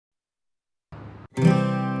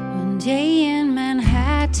day in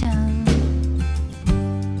Manhattan,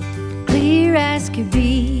 clear as could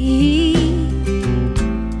be,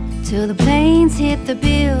 till the planes hit the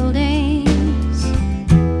buildings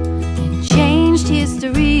and changed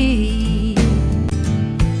history.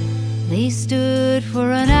 They stood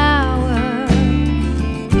for an hour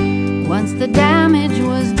once the damage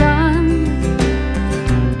was done,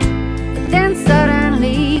 but then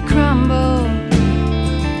suddenly crumbled.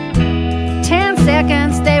 10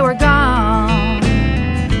 seconds they were gone.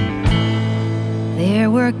 There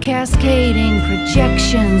were cascading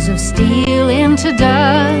projections of steel into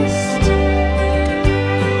dust.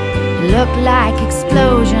 Looked like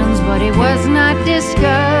explosions, but it was not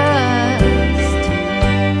discussed.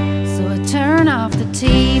 So I turned off the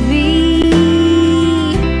TV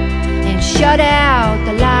and shut out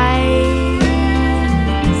the lights.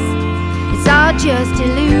 It's all just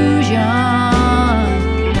illusion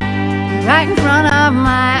right in front of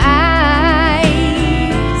my eyes.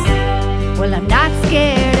 Well, I'm not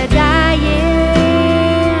scared of dying.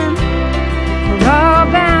 We're all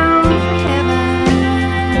bound for heaven,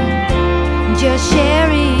 just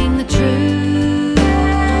sharing the truth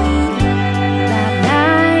about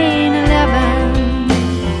 9/11.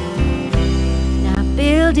 Now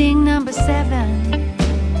building number 7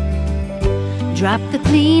 dropped the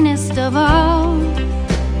cleanest of all,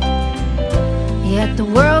 yet the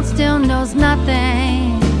world still knows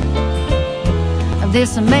nothing of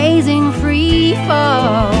this amazing free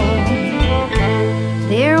fall.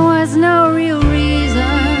 There was no real reason.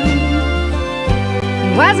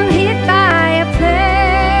 It wasn't hit by a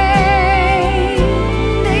plane.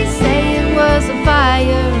 They say it was a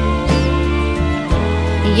fire,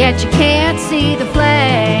 yet you can't see the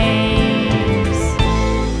flames.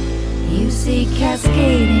 You see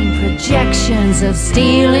cascading projections of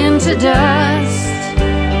steel into dust.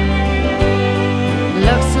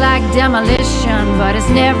 Looks like demolition, but it's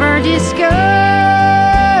never discussed.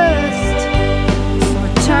 So I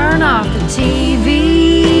turn off the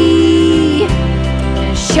TV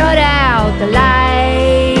and shut out the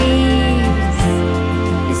lights.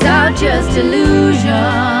 It's all just illusion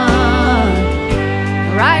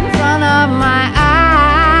right in front of my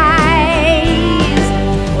eyes.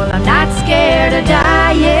 Well, I'm not scared of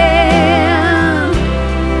dying.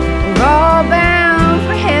 We're all bound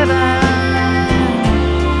for heaven,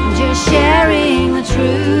 just sharing the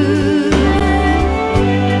truth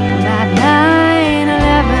about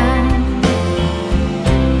 9/11.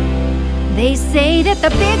 They say that the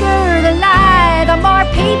bigger the lie, the more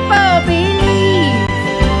people believe,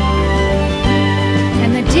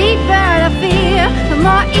 and the deeper the fear, the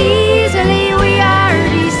more easily we are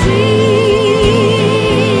deceived.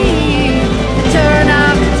 Turn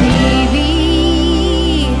off the TV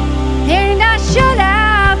and I shut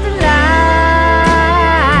out the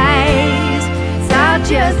lights. It's all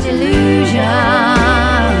just illusion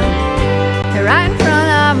right in front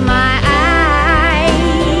of my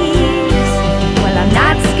eyes. Well, I'm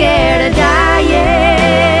not scared of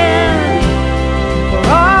dying. We're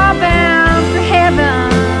all bound for heaven,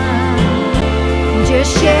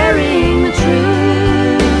 just sharing the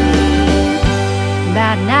truth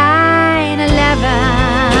about 9/11.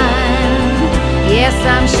 Yes,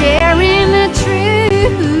 I'm sharing the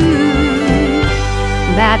truth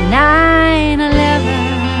about 9/11.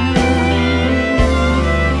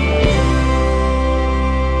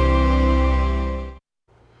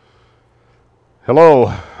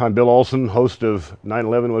 Hello, I'm Bill Olson, host of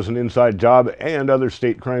 9/11 Was an Inside Job and Other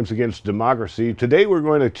State Crimes Against Democracy. Today we're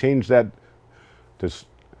going to change that to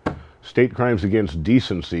state crimes against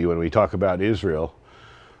decency when we talk about Israel.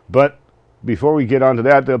 But before we get on to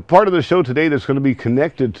that, the part of the show today that's going to be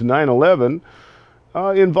connected to 9/11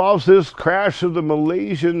 involves this crash of the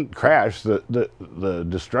Malasian crash, the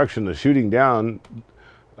destruction, the shooting down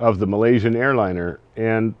of the Malasian airliner.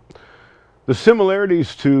 And the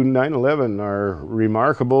similarities to 9/11 are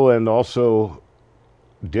remarkable and also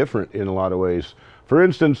different in a lot of ways. For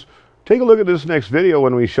instance, take a look at this next video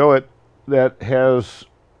when we show it, that has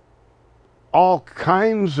all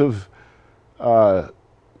kinds of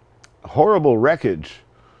horrible wreckage.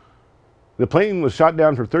 The plane was shot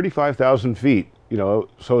down for 35,000 feet, you know,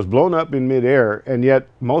 so it was blown up in midair, and yet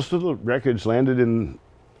most of the wreckage landed in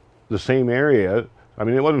the same area. I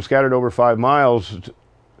mean, it wasn't scattered over 5 miles.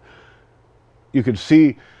 You could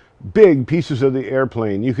see big pieces of the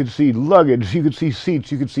airplane. You could see luggage. You could see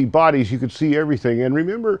seats. You could see bodies. You could see everything. And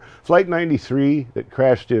remember Flight 93 that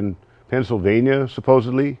crashed in Pennsylvania,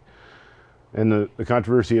 supposedly, and the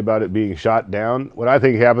controversy about it being shot down? What I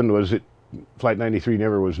think happened was Flight 93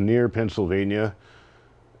 never was near Pennsylvania.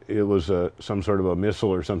 It was some sort of a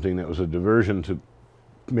missile or something that was a diversion to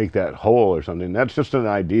make that whole or something. That's just an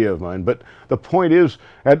idea of mine. But the point is,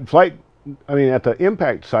 at the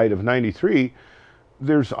impact site of 93,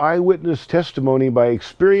 there's eyewitness testimony by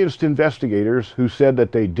experienced investigators who said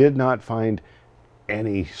that they did not find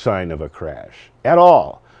any sign of a crash at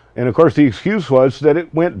all. And of course the excuse was that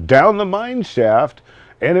it went down the mine shaft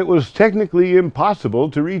and it was technically impossible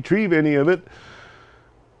to retrieve any of it.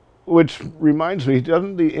 Which reminds me,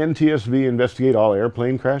 doesn't the NTSB investigate all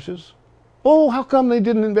airplane crashes? Oh, how come they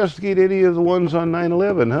didn't investigate any of the ones on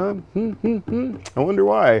 9/11, huh? I wonder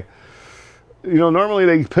why. You know, normally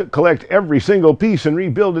they collect every single piece and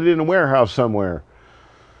rebuild it in a warehouse somewhere.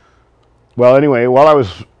 Well, anyway,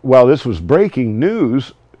 while this was breaking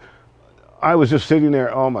news, I was just sitting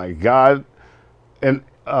there, oh my God, and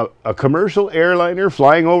a commercial airliner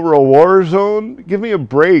flying over a war zone? Give me a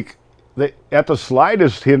break. At the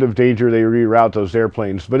slightest hint of danger, they reroute those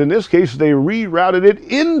airplanes. But in this case, they rerouted it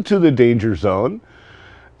into the danger zone,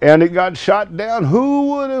 and it got shot down. Who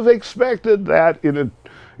would have expected that in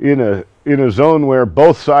a zone where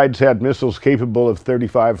both sides had missiles capable of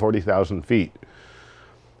 40,000 feet?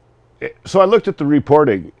 So I looked at the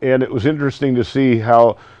reporting, and it was interesting to see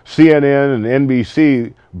how CNN and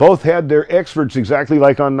NBC both had their experts exactly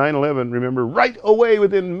like on 9/11. Remember, right away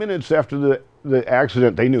within minutes after the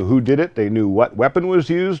accident, they knew who did it, they knew what weapon was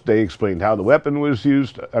used, they explained how the weapon was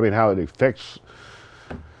used, how it affects,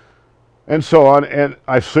 and so on. And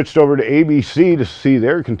I switched over to ABC to see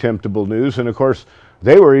their contemptible news, and of course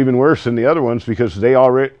they were even worse than the other ones because they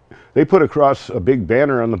put across a big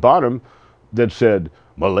banner on the bottom that said,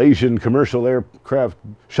 Malaysian commercial aircraft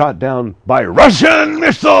shot down by Russian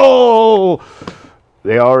missile.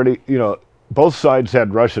 They already, both sides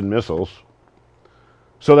had Russian missiles.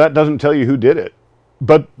 So that doesn't tell you who did it.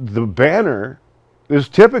 But the banner is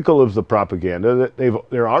typical of the propaganda that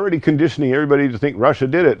they're already conditioning everybody to think Russia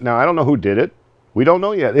did it. Now, I don't know who did it. We don't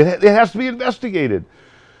know yet. It has to be investigated,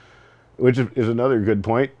 which is another good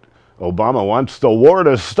point. Obama wants the war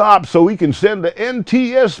to stop so we can send the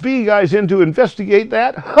NTSB guys in to investigate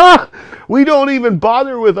that. Ha! We don't even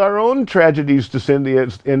bother with our own tragedies to send the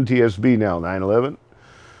NTSB now, 9/11.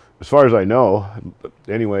 As far as I know.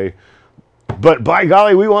 Anyway, but by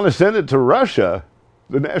golly, we want to send it to Russia.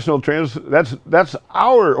 The that's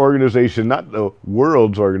our organization, not the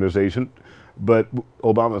world's organization. But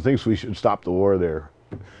Obama thinks we should stop the war there.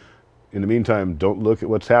 In the meantime, don't look at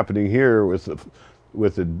what's happening here with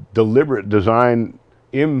the deliberate design,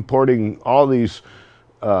 importing all these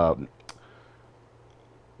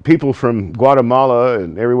people from Guatemala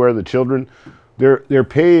and everywhere, the children. They're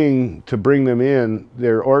paying to bring them in.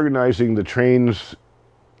 They're organizing the trains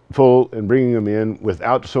full and bringing them in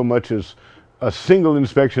without so much as a single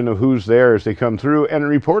inspection of who's there as they come through. And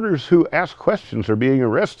reporters who ask questions are being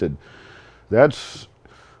arrested. That's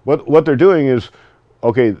what they're doing is,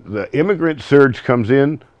 okay, the immigrant surge comes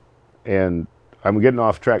in, and I'm getting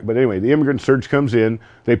off track, but anyway, the immigrant surge comes in,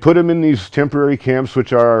 they put them in these temporary camps,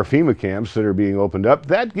 which are our FEMA camps that are being opened up.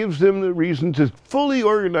 That gives them the reason to fully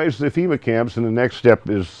organize the FEMA camps, and the next step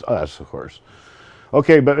is us, of course.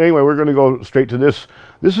 Okay, but anyway, we're going to go straight to this.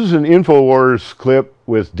 This is an InfoWars clip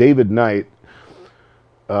with David Knight,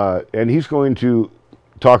 and he's going to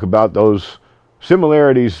talk about those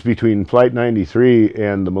similarities between Flight 93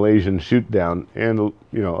 and the Malaysian shoot down and,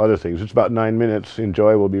 other things. It's about 9 minutes.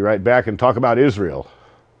 Enjoy. We'll be right back and talk about Israel.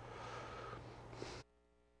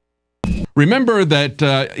 Remember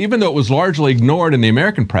that even though it was largely ignored in the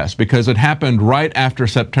American press because it happened right after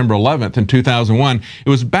September 11th in 2001, it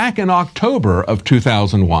was back in October of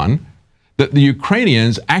 2001 that the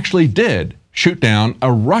Ukrainians actually did shoot down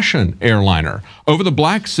a Russian airliner over the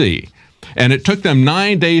Black Sea. And it took them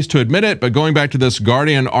 9 days to admit it, but going back to this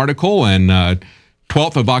Guardian article in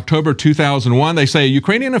 12th of October 2001, they say a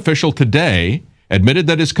Ukrainian official today admitted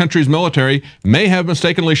that his country's military may have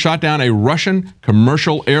mistakenly shot down a Russian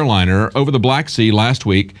commercial airliner over the Black Sea last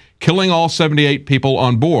week, killing all 78 people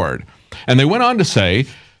on board. And they went on to say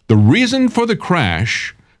the reason for the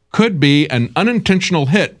crash could be an unintentional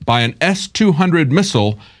hit by an S-200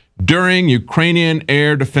 missile during Ukrainian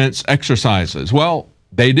air defense exercises. Well,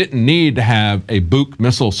 they didn't need to have a Buk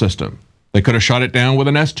missile system. They could have shot it down with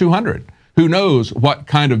an S-200. Who knows what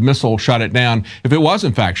kind of missile shot it down if it was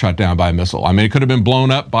in fact shot down by a missile. I mean, it could have been blown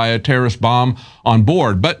up by a terrorist bomb on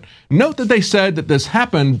board. But note that they said that this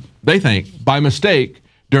happened, they think, by mistake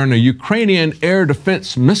during a Ukrainian air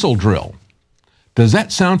defense missile drill. Does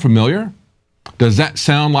that sound familiar? Does that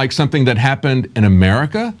sound like something that happened in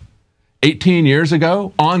America 18 years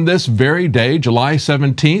ago on this very day, July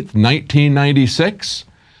 17th, 1996?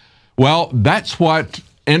 Well, that's what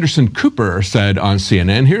Anderson Cooper said on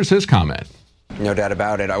CNN. Here's his comment. No doubt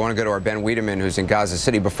about it. I want to go to our Ben Wiedemann, who's in Gaza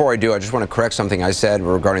City. Before I do, I just want to correct something I said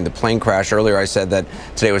regarding the plane crash. Earlier, I said that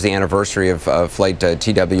today was the anniversary of flight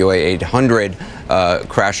TWA 800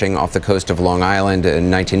 crashing off the coast of Long Island in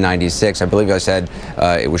 1996. I believe I said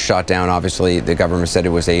it was shot down. Obviously, the government said it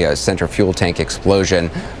was a center fuel tank explosion,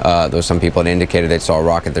 though some people had indicated they saw a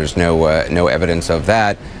rocket. There's no evidence of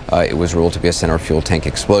that. It was ruled to be a center fuel tank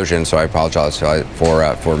explosion, so I apologize for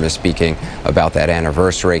misspeaking about that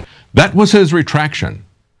anniversary. That was his retraction.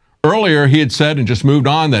 Earlier, he had said and just moved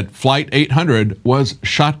on that Flight 800 was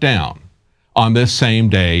shot down on this same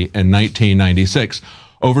day in 1996.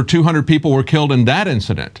 Over 200 people were killed in that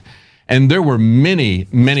incident. And there were many,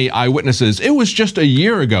 many eyewitnesses. It was just a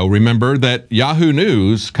year ago, remember, that Yahoo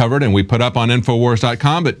News covered, and we put up on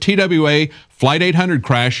Infowars.com, that TWA Flight 800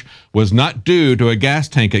 crash was not due to a gas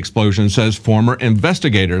tank explosion, says former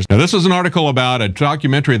investigators. Now, this is an article about a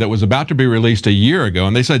documentary that was about to be released a year ago,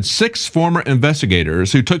 and they said 6 former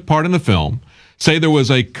investigators who took part in the film say there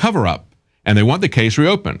was a cover-up, and they want the case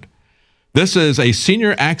reopened. This is a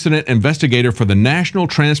senior accident investigator for the National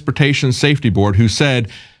Transportation Safety Board who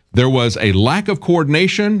said there was a lack of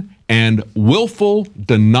coordination and willful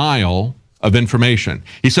denial of information.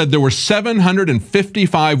 He said there were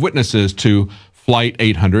 755 witnesses to Flight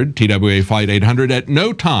 800, TWA Flight 800. At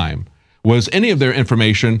no time was any of their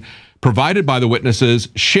information provided by the witnesses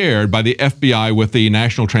shared by the FBI with the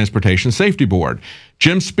National Transportation Safety Board.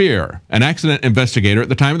 Jim Spear, an accident investigator at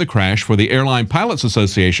the time of the crash for the Airline Pilots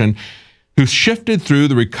Association, who shifted through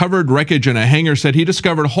the recovered wreckage in a hangar, said he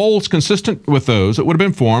discovered holes consistent with those that would have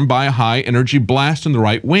been formed by a high-energy blast in the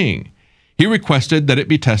right wing. He requested that it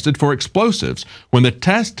be tested for explosives. When the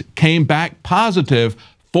test came back positive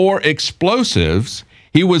for explosives,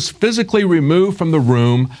 he was physically removed from the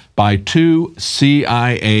room by 2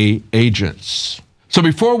 CIA agents. So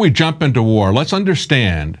before we jump into war, let's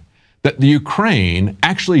understand that the Ukraine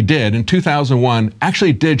actually did, in 2001,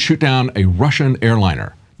 shoot down a Russian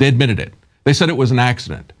airliner. They admitted it. They said it was an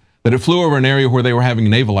accident, that it flew over an area where they were having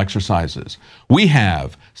naval exercises. We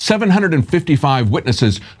have 755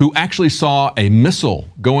 witnesses who actually saw a missile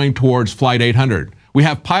going towards Flight 800. We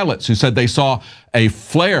have pilots who said they saw a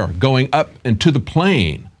flare going up into the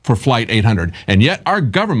plane for Flight 800. And yet our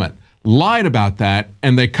government lied about that,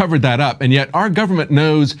 and they covered that up. And yet our government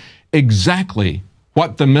knows exactly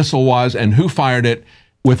what the missile was and who fired it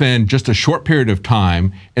within just a short period of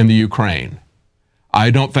time in the Ukraine. I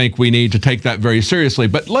don't think we need to take that very seriously,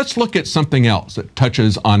 but let's look at something else that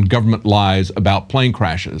touches on government lies about plane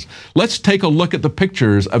crashes. Let's take a look at the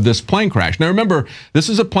pictures of this plane crash. Now remember, this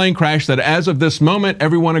is a plane crash that as of this moment,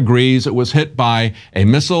 everyone agrees it was hit by a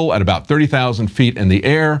missile at about 30,000 feet in the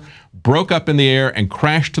air, broke up in the air, and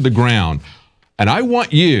crashed to the ground. And I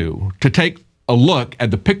want you to take a look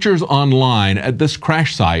at the pictures online at this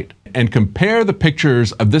crash site and compare the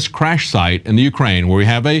pictures of this crash site in the Ukraine, where we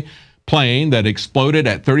have a plane that exploded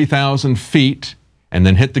at 30,000 feet and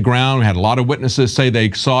then hit the ground. We had a lot of witnesses say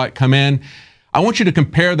they saw it come in. I want you to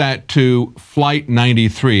compare that to Flight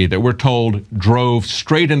 93 that we're told drove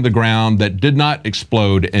straight into the ground, that did not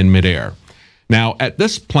explode in midair. Now, at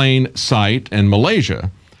this plane site in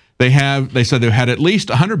Malaysia, they said they've had at least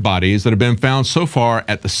 100 bodies that have been found so far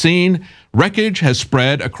at the scene. Wreckage has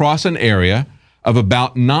spread across an area of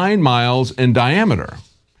about 9 miles in diameter.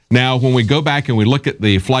 Now, when we go back and we look at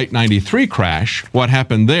the Flight 93 crash, what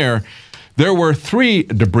happened there, there were 3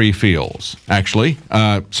 debris fields, actually.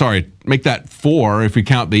 Sorry, make that 4 if we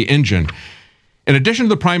count the engine. In addition to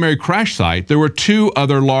the primary crash site, there were 2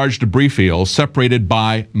 other large debris fields separated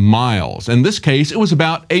by miles. In this case, it was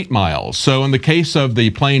about 8 miles. So in the case of the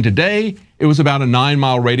plane today, it was about a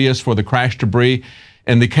 9-mile radius for the crash debris.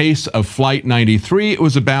 In the case of Flight 93, it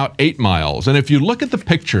was about 8 miles. And if you look at the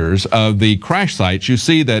pictures of the crash sites, you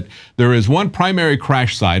see that there is one primary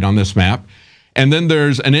crash site on this map, and then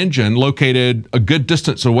there's an engine located a good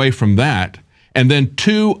distance away from that, and then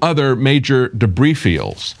 2 other major debris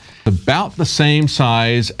fields, about the same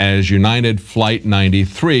size as United Flight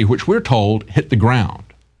 93, which we're told hit the ground.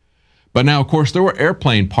 But now, of course, there were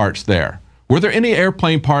airplane parts there. Were there any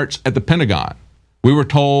airplane parts at the Pentagon? We were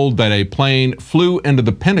told that a plane flew into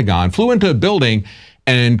the Pentagon, flew into a building,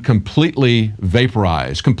 and completely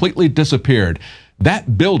vaporized, completely disappeared.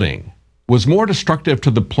 That building was more destructive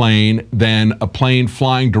to the plane than a plane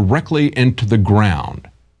flying directly into the ground.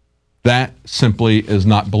 That simply is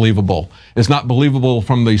not believable. It's not believable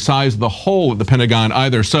from the size of the hole at the Pentagon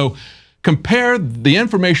either. So compare the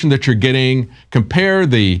information that you're getting, compare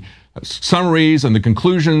the summaries and the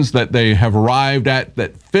conclusions that they have arrived at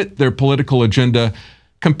that fit their political agenda.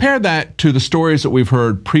 Compare that to the stories that we've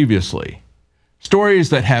heard previously. Stories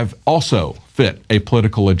that have also fit a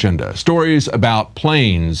political agenda. Stories about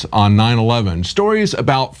planes on 9/11, stories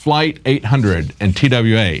about Flight 800 and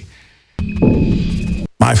TWA.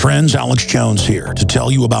 My friends, Alex Jones here to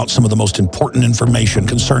tell you about some of the most important information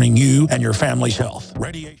concerning you and your family's health.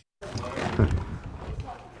 Radiation.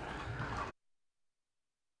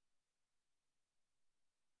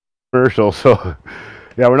 Commercial, so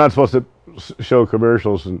yeah, we're not supposed to show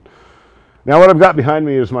commercials. And now what I've got behind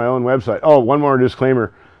me is my own website. Oh, one more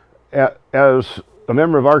disclaimer. As a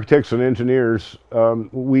member of Architects and Engineers,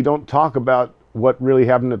 we don't talk about what really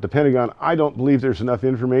happened at the Pentagon. I don't believe there's enough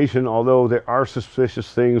information, although there are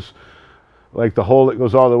suspicious things, like the hole that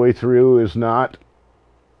goes all the way through is not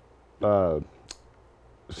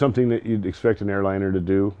something that you'd expect an airliner to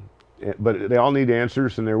do. But they all need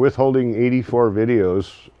answers, and they're withholding 84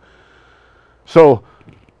 videos. So,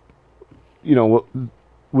 you know,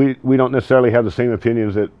 we don't necessarily have the same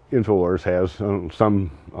opinions that InfoWars has on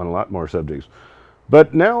a lot more subjects.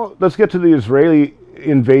 But now let's get to the Israeli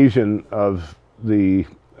invasion of the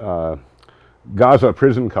Gaza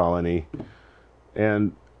Prison Colony.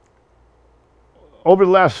 And over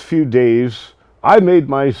the last few days, I made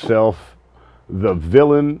myself the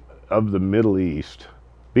villain of the Middle East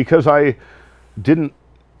because I didn't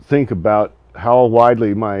think about how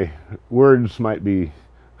widely my words might be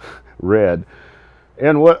read.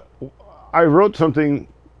 And what I wrote something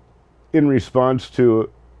in response to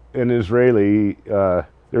an Israeli, I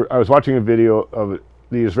was watching a video of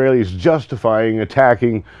the Israelis justifying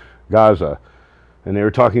attacking Gaza. And they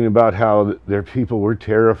were talking about how their people were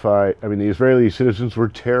terrified. I mean, the Israeli citizens were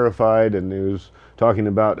terrified, and it was talking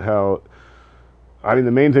about how, I mean,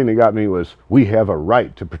 the main thing that got me was, we have a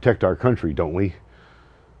right to protect our country, don't we?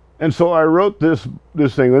 And so I wrote this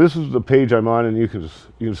thing. This is the page I'm on, and you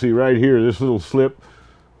can see right here, this little slip.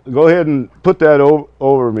 Go ahead and put that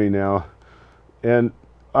over me now. And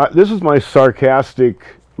this is my sarcastic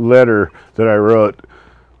letter that I wrote.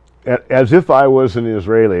 As if I was an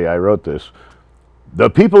Israeli, I wrote this. The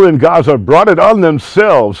people in Gaza brought it on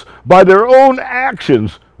themselves by their own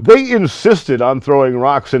actions. They insisted on throwing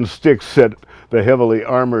rocks and sticks at the heavily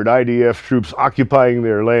armored IDF troops occupying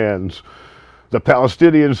their lands. The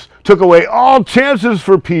Palestinians took away all chances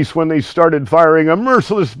for peace when they started firing a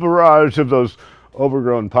merciless barrage of those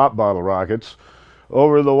overgrown pop bottle rockets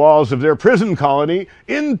over the walls of their prison colony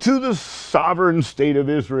into the sovereign state of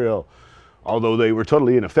Israel. Although they were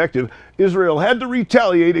totally ineffective, Israel had to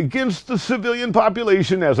retaliate against the civilian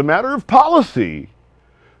population as a matter of policy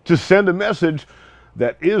to send a message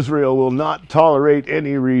that Israel will not tolerate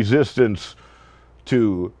any resistance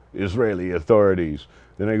to Israeli authorities.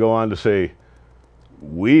 Then I go on to say,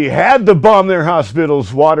 we had to bomb their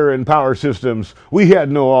hospitals, water, and power systems. We had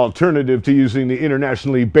no alternative to using the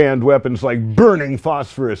internationally banned weapons like burning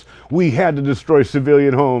phosphorus. We had to destroy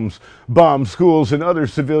civilian homes, bomb schools, and other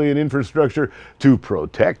civilian infrastructure to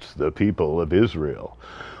protect the people of Israel.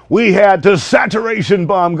 We had to saturation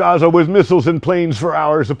bomb Gaza with missiles and planes for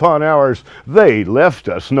hours upon hours. They left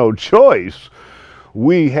us no choice.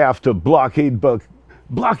 We have to blockade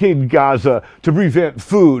Gaza to prevent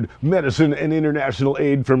food, medicine, and international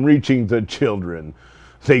aid from reaching the children.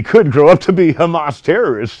 They could grow up to be Hamas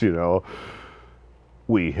terrorists, you know.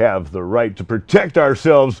 We have the right to protect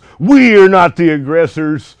ourselves. We are not the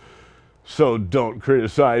aggressors. So don't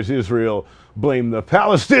criticize Israel. Blame the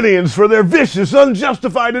Palestinians for their vicious,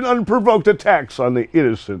 unjustified, and unprovoked attacks on the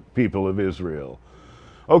innocent people of Israel.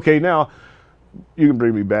 Okay, now, you can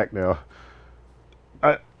bring me back now.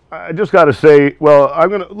 I just got to say, well, I'm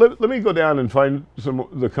gonna let me go down and find some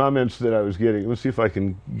of the comments that I was getting. Let's see if I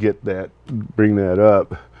can get that, bring that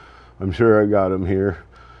up. I'm sure I got them here.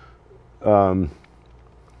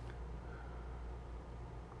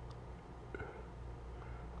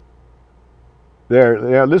 There,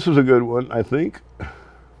 yeah, this is a good one, I think.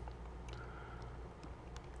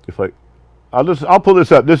 If I'll pull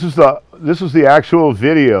this up. This is the actual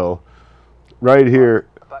video right here.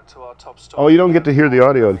 Back to our top story. Oh, you don't get to hear the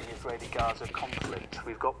audio. Israeli-Gaza conflict.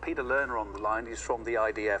 We've got Peter Lerner on the line. He's from the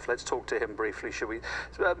IDF. Let's talk to him briefly, shall we?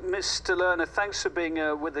 Mr. Lerner, thanks for being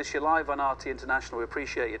with us. You're live on RT International. We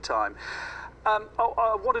appreciate your time. I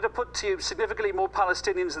wanted to put to you, significantly more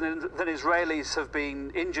Palestinians than Israelis have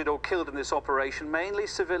been injured or killed in this operation, mainly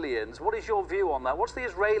civilians. What is your view on that? What's the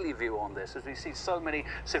Israeli view on this, as we see so many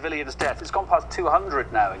civilians' deaths? It's gone past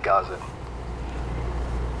 200 now in Gaza.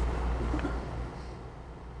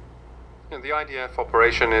 The IDF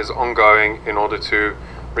operation is ongoing in order to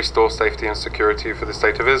restore safety and security for the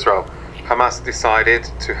State of Israel. Hamas decided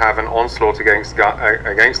to have an onslaught against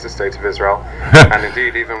the State of Israel, and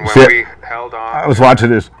indeed, even when we held our... I was watching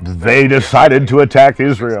this. They decided to attack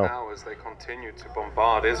Israel. Now, as they continue continued to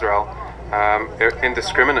bombard Israel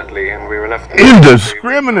indiscriminately, and we were left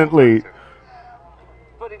indiscriminately.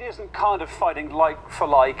 But it isn't kind of fighting like for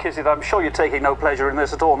like, is it? I'm sure you're taking no pleasure in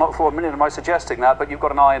this at all. Not for a minute am I suggesting that, but you've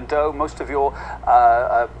got an iron dome. Most of your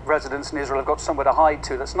residents in Israel have got somewhere to hide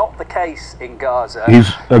to. That's not the case in Gaza. He's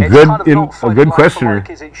a good, kind of a good questioner. like,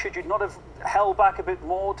 is it? Should you not have held back a bit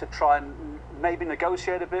more to try and maybe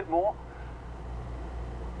negotiate a bit more?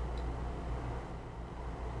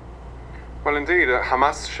 Well, indeed,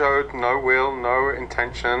 Hamas showed no will, no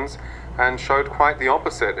intentions, and showed quite the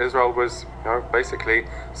opposite. Israel was, basically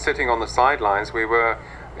sitting on the sidelines. We were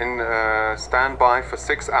in standby for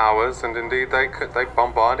 6 hours, and indeed they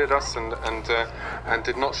bombarded us and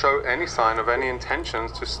did not show any sign of any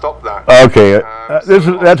intentions to stop that. Okay,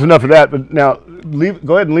 that's enough of that. But now,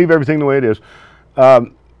 go ahead and leave everything the way it is.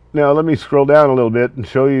 Now let me scroll down a little bit and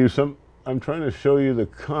show you some. I'm trying to show you the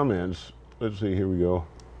comments. Let's see. Here we go.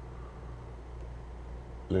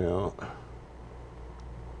 Now.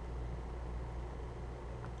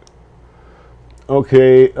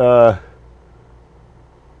 Okay,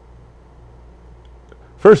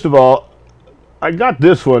 first of all, I got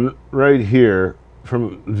this one right here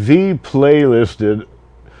from V Playlisted,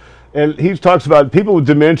 and he talks about people with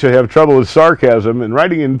dementia have trouble with sarcasm, and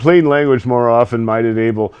writing in plain language more often might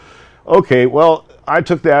enable. Okay, well, I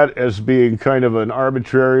took that as being kind of an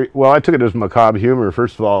arbitrary, well, I took it as macabre humor,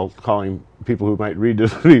 first of all, calling people who might read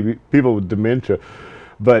this people with dementia,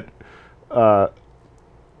 but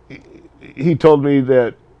he told me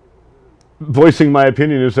that voicing my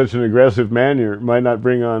opinion in such an aggressive manner might not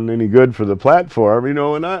bring on any good for the platform,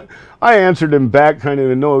 and I answered him back kind of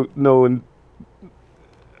in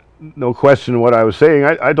no question what I was saying.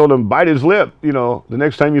 I told him, bite his lip, the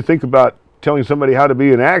next time you think about telling somebody how to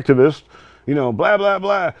be an activist, blah, blah,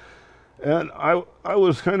 blah. And I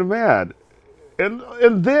was kind of mad.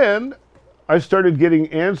 And then I started getting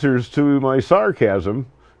answers to my sarcasm.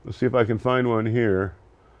 Let's see if I can find one here.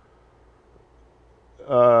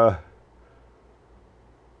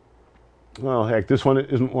 Well, heck, this one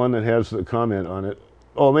isn't one that has the comment on it.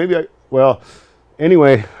 Oh, maybe well,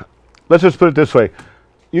 anyway, let's just put it this way.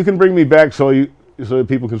 You can bring me back so that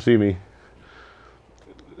people can see me.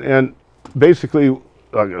 And basically, I'm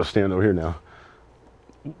going to stand over here now.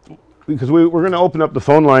 Because we're going to open up the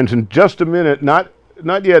phone lines in just a minute. Not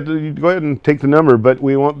yet. You go ahead and take the number, but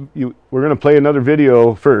we're going to play another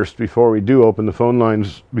video first before we do open the phone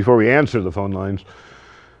lines, before we answer the phone lines.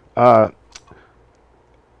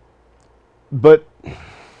 But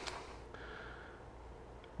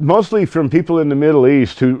mostly from people in the Middle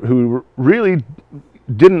East who really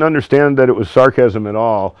didn't understand that it was sarcasm at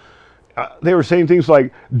all. They were saying things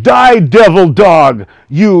like, "Die, devil dog,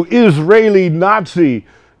 you Israeli Nazi."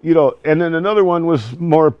 And then another one was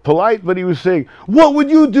more polite, but he was saying, "What would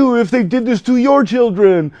you do if they did this to your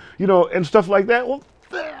children?" And stuff like that. Well,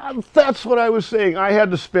 that's what I was saying. I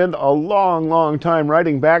had to spend a long, long time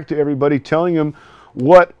writing back to everybody, telling them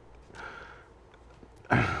what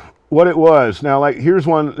it was. Now, like, here's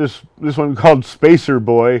one, this one called Spacer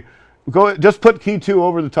Boy. Just put key 2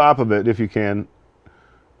 over the top of it if you can.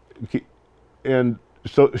 And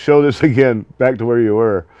so show this again, back to where you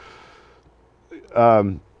were.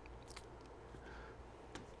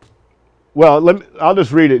 Well, I'll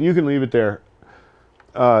just read it. You can leave it there.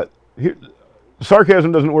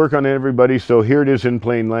 Sarcasm doesn't work on everybody, so here it is in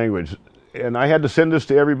plain language. And I had to send this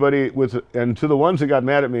to everybody and to the ones that got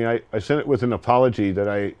mad at me, I sent it with an apology that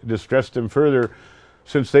I distressed them further,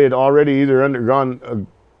 since they had already either undergone,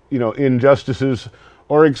 injustices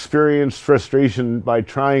or experienced frustration by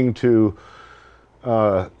trying to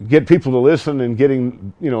get people to listen and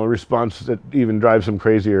getting, a response that even drives them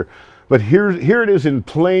crazier. But here it is in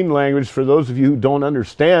plain language for those of you who don't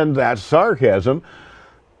understand that sarcasm,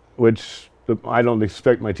 which I don't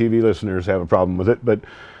expect my TV listeners have a problem with it, but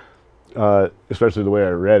especially the way I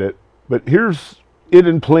read it. But here's it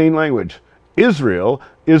in plain language. Israel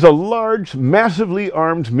is a large, massively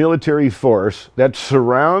armed military force that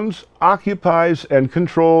surrounds, occupies, and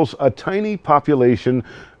controls a tiny population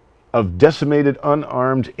of decimated,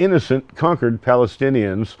 unarmed, innocent, conquered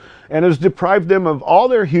Palestinians, and has deprived them of all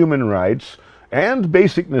their human rights and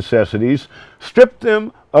basic necessities, stripped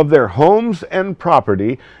them of their homes and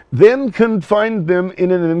property, then confined them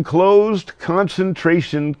in an enclosed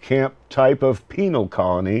concentration camp type of penal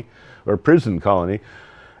colony, or prison colony,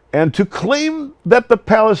 and to claim that the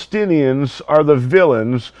Palestinians are the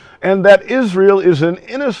villains and that Israel is an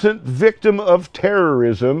innocent victim of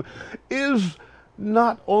terrorism is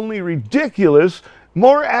not only ridiculous,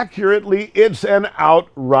 more accurately, it's an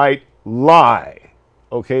outright lie.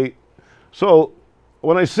 Okay? So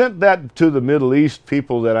when I sent that to the Middle East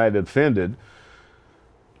people that I'd offended,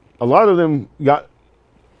 a lot of them got,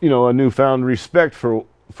 you know, a newfound respect for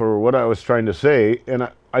what I was trying to say. And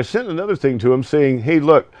I sent another thing to him saying, hey,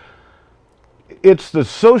 look, it's the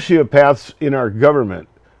sociopaths in our government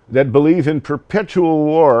that believe in perpetual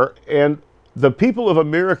war, and the people of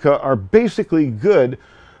America are basically good,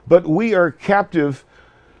 but we are captive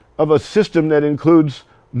of a system that includes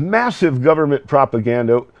massive government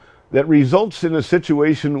propaganda that results in a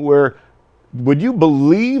situation where, would you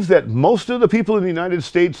believe that most of the people in the United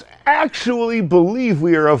States actually believe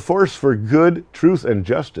we are a force for good, truth, and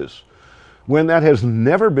justice, when that has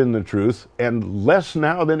never been the truth, and less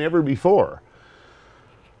now than ever before?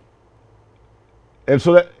 And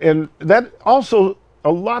so that also,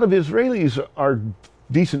 a lot of Israelis are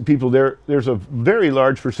decent people. There's a very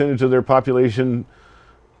large percentage of their population,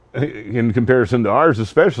 in comparison to ours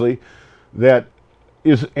especially, that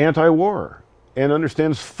is anti-war and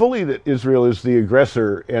understands fully that Israel is the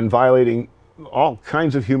aggressor and violating all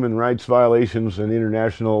kinds of human rights violations and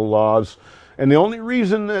international laws. And the only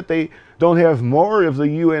reason that they don't have more of the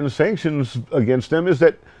UN sanctions against them is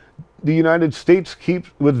that the United States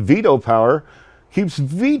with veto power, keeps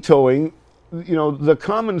vetoing, you know, the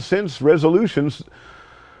common sense resolutions,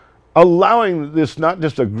 allowing this not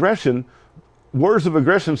just aggression. Wars of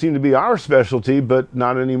aggression seem to be our specialty, but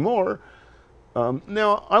not anymore.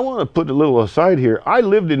 Now, I want to put a little aside here. I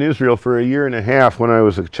lived in Israel for a year and a half when I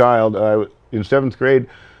was a child, in 7th grade.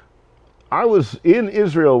 I was in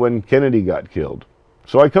Israel when Kennedy got killed.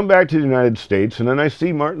 So I come back to the United States, and then I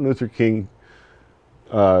see Martin Luther King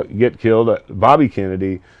get killed, Bobby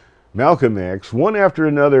Kennedy, Malcolm X. One after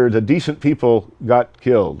another, the decent people got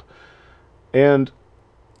killed. And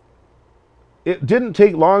it didn't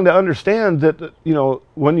take long to understand that, you know,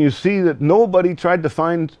 when you see that nobody tried to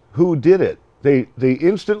find who did it, they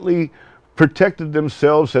instantly protected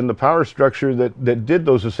themselves and the power structure that did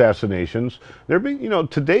those assassinations. They're being, you know,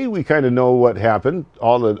 today we kind of know what happened.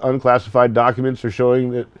 All the unclassified documents are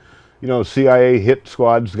showing that, you know, CIA hit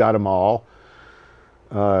squads got them all.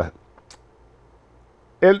 And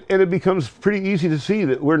it becomes pretty easy to see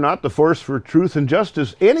that we're not the force for truth and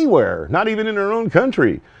justice anywhere, not even in our own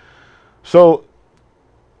country. So,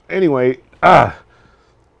 anyway,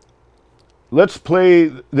 let's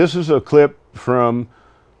play. This is a clip from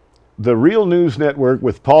the Real News Network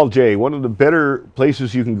with Paul Jay, one of the better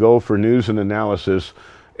places you can go for news and analysis.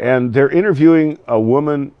 And they're interviewing a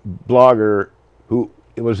woman blogger who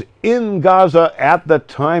was in Gaza at the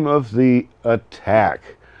time of the attack,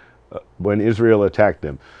 when Israel attacked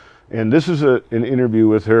them. And this is an interview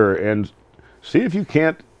with her, and see if you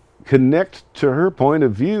can't connect to her point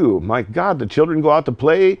of view. My God, the children go out to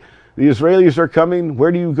play. The Israelis are coming.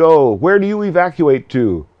 Where do you go? Where do you evacuate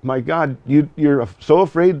to? My God, you're so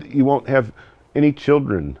afraid that you won't have any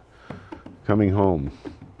children coming home.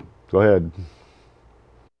 Go ahead.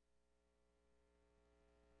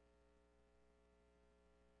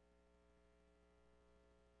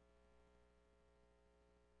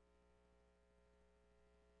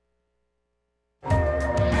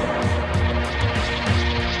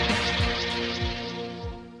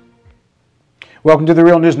 Welcome to the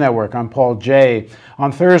Real News Network. I'm Paul Jay.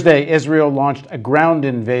 On Thursday, Israel launched a ground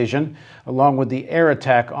invasion along with the air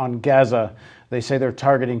attack on Gaza. They say they're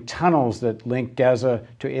targeting tunnels that link Gaza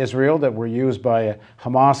to Israel that were used by a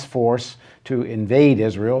Hamas force to invade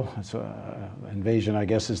Israel. It's invasion, I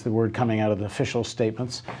guess, is the word coming out of the official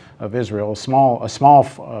statements of Israel.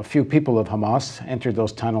 A few people of Hamas entered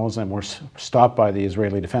those tunnels and were stopped by the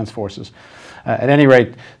Israeli Defense Forces. At any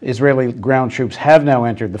rate, Israeli ground troops have now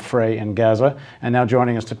entered the fray in Gaza, and now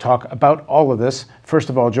joining us to talk about all of this,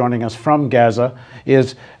 first of all, joining us from Gaza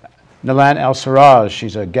is Nalan El-Sarraj.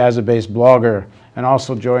 She's a Gaza-based blogger. And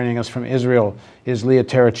also joining us from Israel is Leah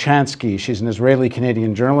Tarachansky. She's an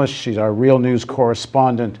Israeli-Canadian journalist. She's our Real News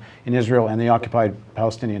correspondent in Israel and the occupied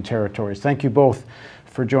Palestinian territories. Thank you both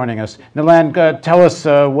for joining us. Nalan, tell us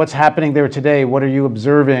what's happening there today. What are you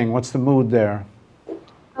observing? What's the mood there?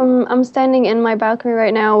 I'm standing in my balcony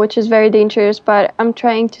right now, which is very dangerous, but I'm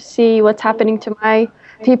trying to see what's happening to my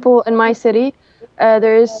people in my city.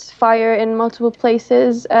 There's fire in multiple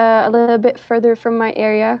places, a little bit further from my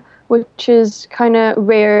area, which is kind of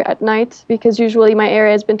rare at night because usually my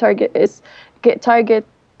area has been targeted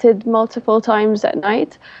multiple times at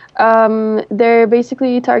night. They're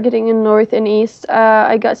basically targeting in north and east.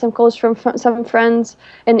 I got some calls from some friends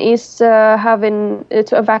in east having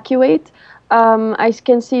to evacuate. I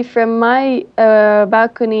can see from my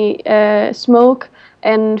balcony smoke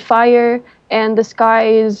and fire, and the sky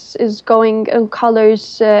is going in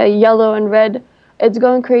colors, yellow and red. It's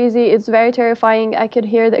going crazy. It's very terrifying. I could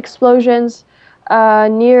hear the explosions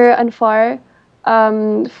near and far.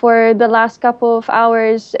 For the last couple of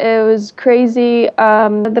hours, it was crazy.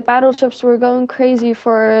 The battleships were going crazy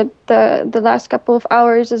for the last couple of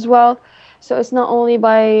hours as well. So it's not only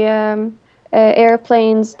by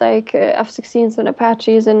airplanes like F-16s and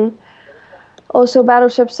Apaches, and also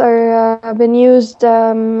battleships are been used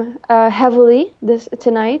heavily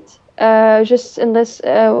tonight. Just in less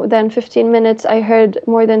than 15 minutes, I heard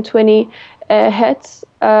more than 20 hits,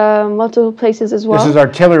 multiple places as well. This is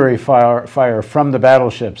artillery fire from the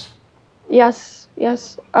battleships. Yes,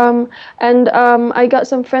 yes. And I got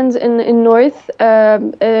some friends in North.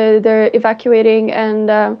 They're evacuating, and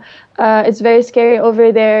it's very scary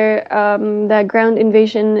over there. The ground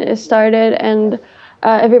invasion started, and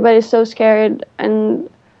everybody's so scared, and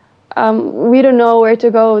we don't know where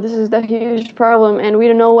to go. This is the huge problem, and we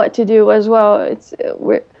don't know what to do as well.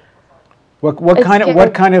 What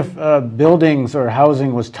kind of buildings or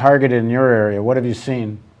housing was targeted in your area? What have you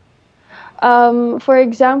seen? For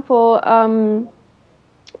example,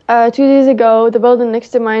 2 days ago, the building next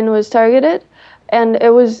to mine was targeted, and it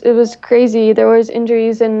was crazy. There was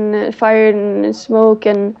injuries and fire and smoke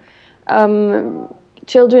and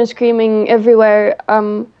children screaming everywhere.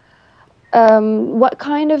 What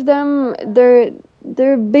kind of them?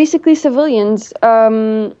 They're basically civilians.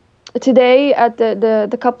 Today, at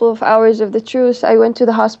the couple of hours of the truce, I went to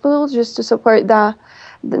the hospital just to support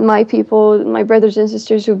my people, my brothers and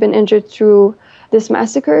sisters who've been injured through these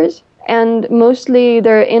massacres. And mostly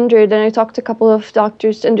they're injured, and I talked to a couple of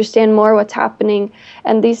doctors to understand more what's happening.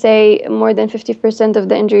 And they say more than 50% of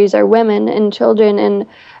the injuries are women and children,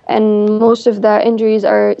 and most of the injuries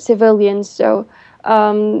are civilians. So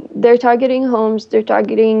they're targeting homes,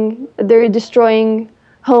 they're destroying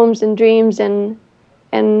homes and dreams and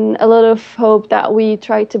a lot of hope that we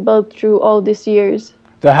tried to build through all these years.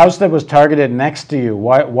 The house that was targeted next to you,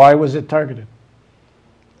 why was it targeted?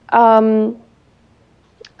 I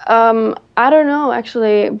don't know,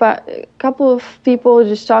 actually, but a couple of people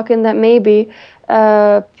just talking that maybe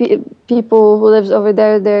people who lives over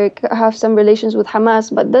there, they have some relations with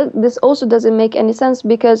Hamas, but this also doesn't make any sense,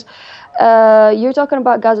 because you're talking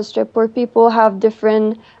about Gaza Strip, where people have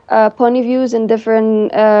different point of views and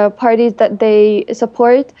different parties that they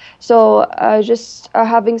support. So just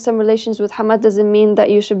having some relations with Hamas doesn't mean that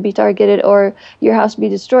you should be targeted or your house be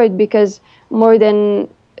destroyed, because more than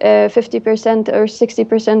 50% or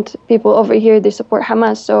 60% people over here, they support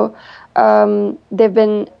Hamas. So they've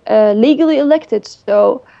been legally elected.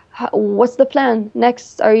 So what's the plan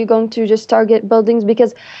next? Are you going to just target buildings?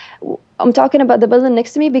 Because I'm talking about the building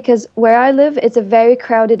next to me, because where I live, it's a very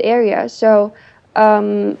crowded area. So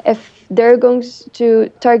if they're going to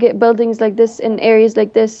target buildings like this in areas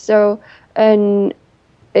like this, so and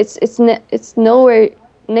it's nowhere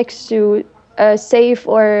next to safe,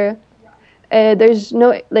 or there's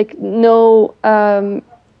no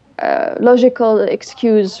logical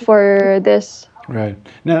excuse for this. Right.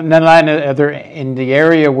 Now, are there, in the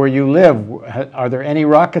area where you live, are there any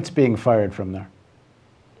rockets being fired from there?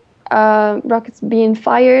 Rockets being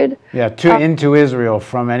fired? Yeah, into Israel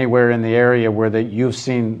from anywhere in the area where you've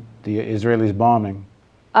seen the Israelis bombing?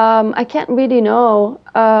 I can't really know.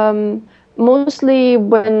 Mostly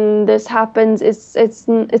when this happens,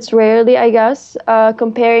 it's rarely, I guess,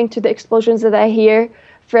 comparing to the explosions that I hear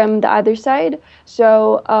from the other side.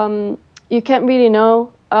 So you can't really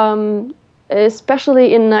know,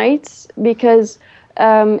 especially in nights, because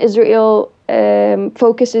Israel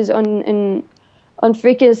focuses on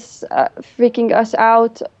freaking us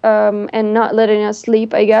out and not letting us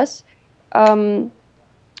sleep, I guess.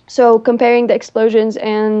 So comparing the explosions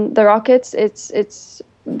and the rockets, it's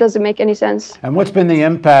doesn't make any sense. And what's been the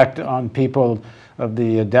impact on people of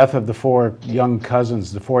the death of the 4 young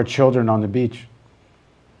cousins, the 4 children on the beach?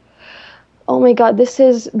 Oh my God, this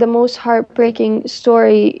is the most heartbreaking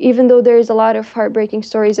story, even though there's a lot of heartbreaking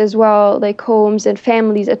stories as well, like homes and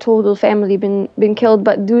families, a total family been killed.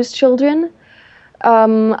 But those children,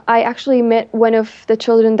 I actually met one of the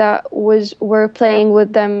children that were playing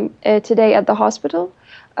with them today at the hospital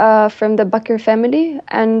from the Bakr family.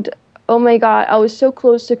 And oh my God, I was so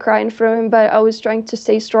close to crying for him, but I was trying to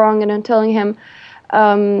stay strong, and I'm telling him,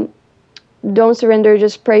 don't surrender,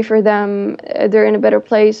 just pray for them. They're in a better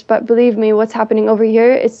place. But believe me, what's happening over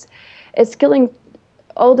here, it's killing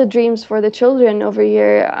all the dreams for the children over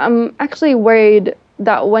here. I'm actually worried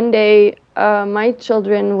that one day my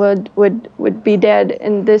children would be dead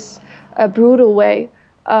in this brutal way.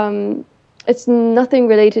 It's nothing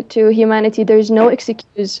related to humanity. There's no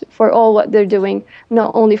excuse for all what they're doing,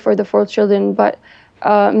 not only for the 4 children, but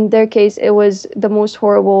in their case, it was the most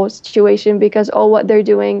horrible situation, because all what they're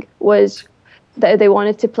doing was that they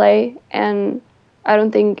wanted to play, and I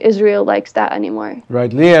don't think Israel likes that anymore.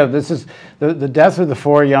 Right, Leah, this is the death of the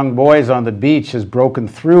 4 young boys on the beach has broken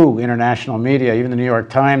through international media. Even the New York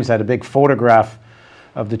Times had a big photograph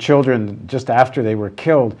of the children just after they were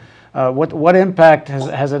killed. What impact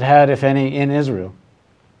has it had, if any, in Israel?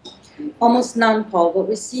 Almost none, Paul. What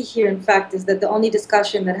we see here, in fact, is that the only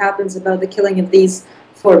discussion that happens about the killing of these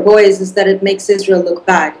 4 boys is that it makes Israel look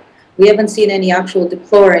bad. We haven't seen any actual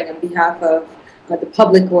deploring on behalf of the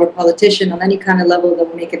public or politician on any kind of level that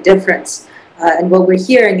will make a difference. And what we're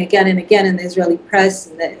hearing again and again in the Israeli press,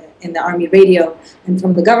 in the army radio, and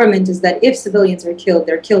from the government is that if civilians are killed,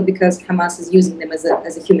 they're killed because Hamas is using them as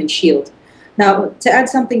a human shield. Now, to add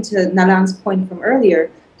something to Nalan's point from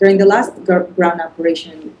earlier, during the last ground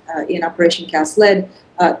operation, in Operation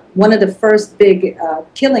S.C.A.D.s, one of the first big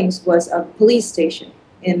killings was a police station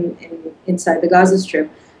inside the Gaza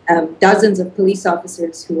Strip. Dozens of police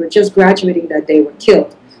officers who were just graduating that day were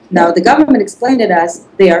killed. Now, the government explained it as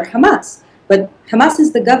they are Hamas, but Hamas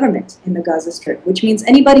is the government in the Gaza Strip, which means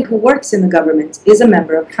anybody who works in the government is a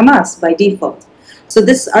member of Hamas by default. So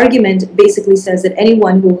this argument basically says that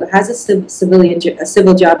anyone who has a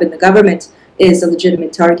civil job in the government is a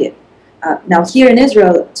legitimate target. Now, here in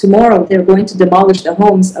Israel, tomorrow they're going to demolish the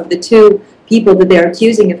homes of the 2 people that they're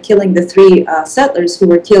accusing of killing the 3 settlers who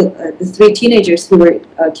were killed, the 3 teenagers who were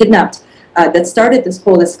kidnapped, that started this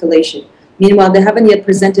whole escalation. Meanwhile, they haven't yet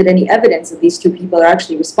presented any evidence that these 2 people are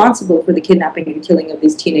actually responsible for the kidnapping and killing of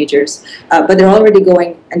these teenagers, but they're already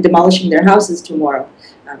going and demolishing their houses tomorrow.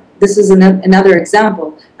 This is another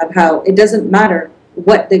example of how it doesn't matter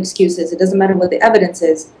what the excuse is, it doesn't matter what the evidence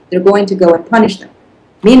is, they're going to go and punish them.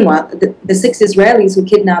 Meanwhile, the 6 Israelis who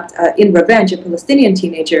kidnapped in revenge a Palestinian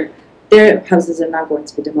teenager, their houses are not going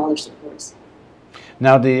to be demolished, of course.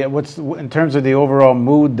 Now, in terms of the overall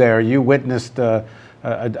mood there, you witnessed a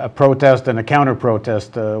protest and a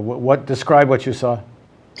counter-protest. Describe what you saw.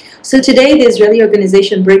 So today, the Israeli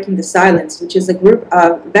organization Breaking the Silence, which is a group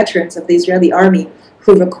of veterans of the Israeli army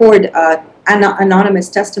who record anonymous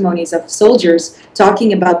testimonies of soldiers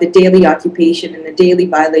talking about the daily occupation and the daily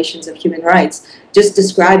violations of human rights, just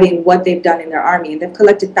describing what they've done in their army. And they've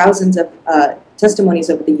collected thousands of testimonies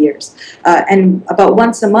over the years. And about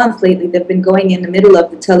once a month lately, they've been going in the middle of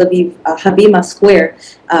the Tel Aviv Habima Square,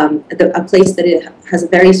 a place that has a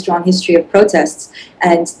very strong history of protests.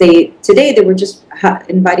 And today they were just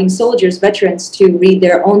inviting soldiers, veterans, to read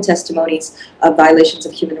their own testimonies of violations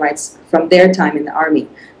of human rights from their time in the army.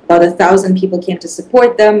 About 1,000 people came to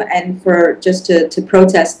support them, and for just to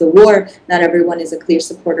protest the war. Not everyone is a clear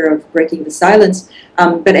supporter of Breaking the Silence,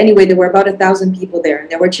 but anyway, there were about 1,000 people there, and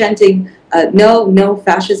they were chanting, no,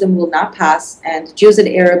 fascism will not pass, and Jews and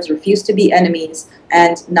Arabs refuse to be enemies,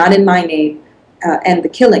 and not in my name, and the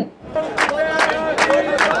killing.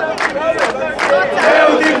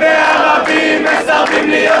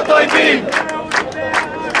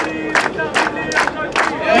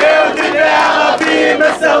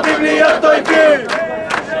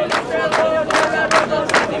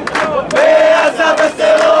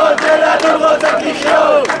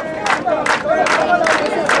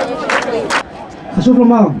 חשוב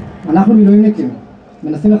לומר, אנחנו מילואימניקים,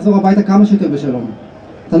 מנסים לחזור הביתה כמה שיותר בשלום.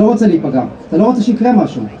 אתה לא רוצה להיפגע, אתה לא רוצה שיקרה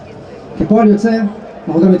משהו. כפועל יוצא,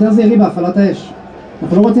 אנחנו גם יותר זהירים בהפעלת האש.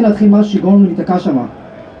 אנחנו לא רוצים להתחיל משהו שיגרום לנו להיתקע שמה.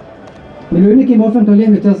 מילואימניקים באופן כללי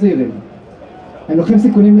הם יותר זהירים. הם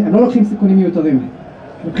לא לוקחים סיכונים מיותרים.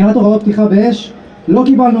 מבחינת הוראות פתיחה באש, לא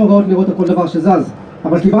קיבלנו הוראות לראות על כל דבר שזז,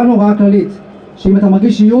 אבל קיבלנו הוראה כללית, שאם אתה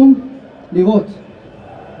מרגיש איום, לראות.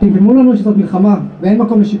 פמפמו לנו שזאת מלחמה ואין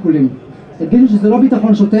מקום לשיקולים. הדגישו שזה לא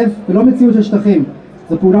ביטחון שוטף ולא מציאות של שטחים.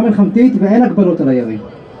 זו פעולה מלחמתית ואין הגבלות על הירי.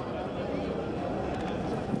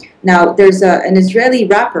 Now, there's an Israeli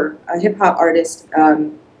rapper, a hip-hop artist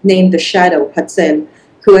named The Shadow, Hatzel,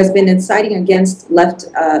 who has been inciting against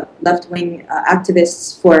left-wing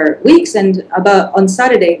activists for weeks. And on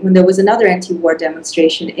Saturday, when there was another anti-war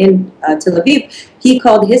demonstration in Tel Aviv, he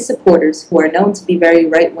called his supporters, who are known to be very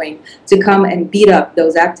right-wing, to come and beat up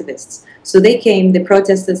those activists. So they came, the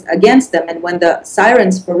protesters against them, and when the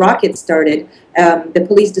sirens for rockets started, the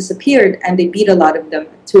police disappeared and they beat a lot of them.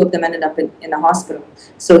 2 of them ended up in the hospital.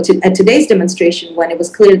 So at today's demonstration, when it was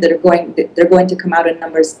clear that they're going to come out in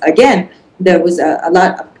numbers again, there was a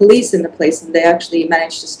lot of police in the place, and they actually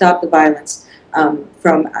managed to stop the violence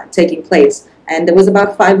from taking place. And there was about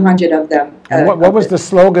 500 of them. And what was the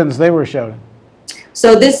slogans they were shouting? So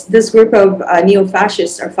this group of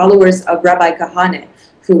neo-fascists are followers of Rabbi Kahane,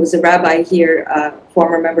 who was a rabbi here,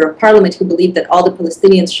 former member of parliament, who believed that all the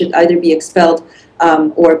Palestinians should either be expelled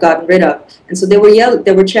or gotten rid of. And so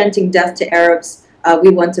they were chanting death to Arabs, we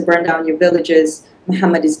want to burn down your villages,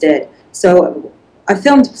 Muhammad is dead. So I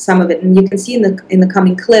filmed some of it, and you can see in the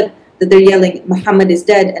coming clip that they're yelling, "Muhammad is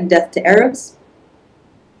dead" and "Death to Arabs."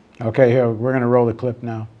 Okay, here, we're going to roll the clip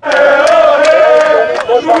now.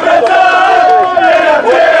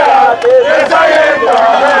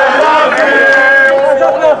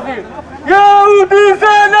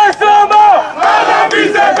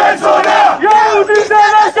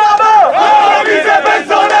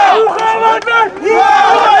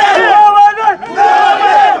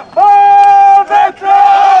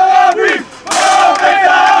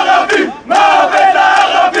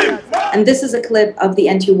 And this is a clip of the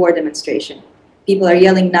anti-war demonstration. People are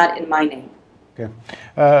yelling, "Not in my name." Okay.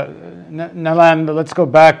 Nalan, let's go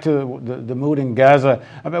back to the mood in Gaza.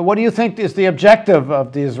 I mean, what do you think is the objective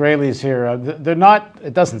of the Israelis here? They're not,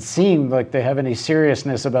 it doesn't seem like they have any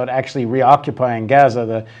seriousness about actually reoccupying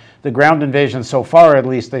Gaza. The ground invasion so far, at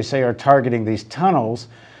least, they say, are targeting these tunnels.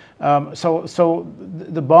 So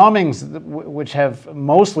the bombings, which have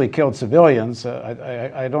mostly killed civilians,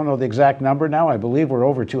 I don't know the exact number now. I believe we're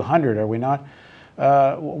over 200, are we not?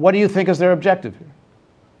 What do you think is their objective here?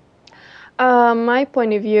 My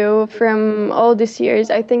point of view from all these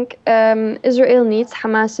years, I think Israel needs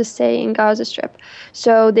Hamas to stay in Gaza Strip,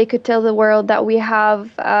 so they could tell the world that we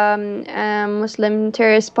have a Muslim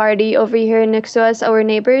terrorist party over here next to us, our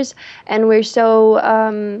neighbors, and we're so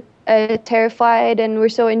terrified and we're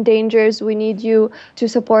so in danger. We need you to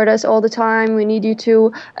support us all the time. We need you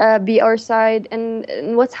to be our side.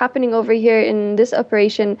 And what's happening over here in this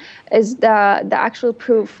operation is the actual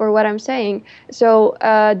proof for what I'm saying. So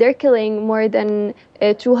they're killing more than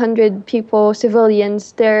 200 people,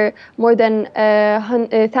 civilians. There are more than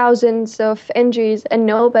thousands of injuries, and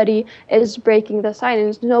nobody is breaking the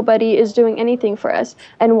silence. Nobody is doing anything for us.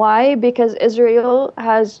 And why? Because Israel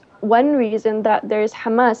has one reason, that there's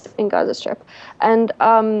Hamas in Gaza Strip. And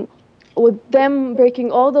with them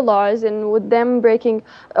breaking all the laws and with them breaking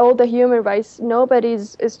all the human rights, nobody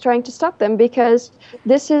is trying to stop them, because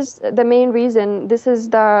this is the main reason. This is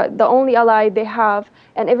the only ally they have,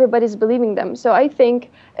 and everybody's believing them. So I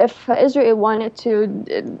think if Israel wanted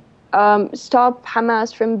to stop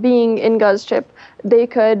Hamas from being in Gaza Strip, they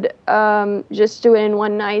could just do it in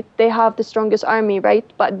one night. They have the strongest army, right?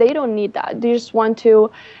 But they don't need that. They just want to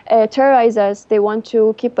terrorize us. They want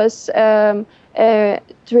to keep us to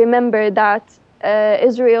remember that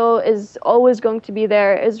Israel is always going to be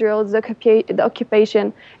there. Israel is the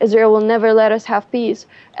occupation. Israel will never let us have peace.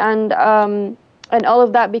 And all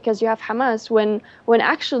of that because you have Hamas, when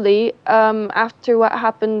actually, after what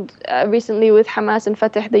happened recently with Hamas and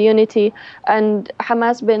Fatah, the unity, and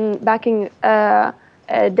Hamas been backing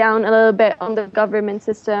down a little bit on the government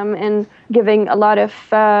system and giving a lot of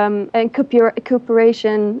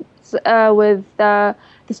cooperation with the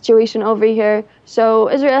situation over here. So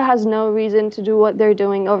Israel has no reason to do what they're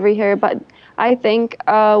doing over here. But I think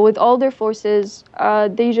with all their forces,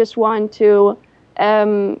 they just want to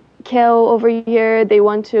kill over here. They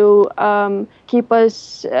want to keep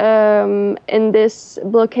us in this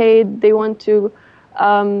blockade. They want to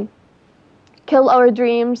kill our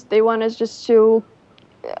dreams. They want us just to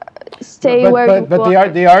stay where we want.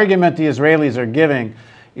 But the argument the Israelis are giving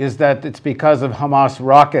is that it's because of Hamas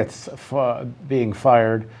rockets being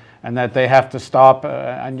fired, and that they have to stop.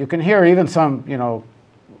 And you can hear even some,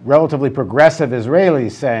 relatively progressive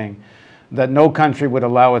Israelis saying that no country would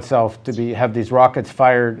allow itself to have these rockets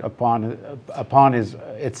fired upon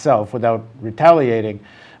itself without retaliating.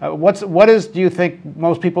 What is, do you think,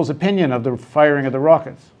 most people's opinion of the firing of the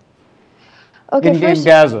rockets in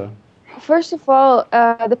Gaza? First of all,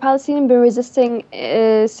 the Palestinians have been resisting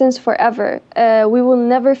since forever. We will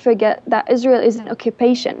never forget that Israel is an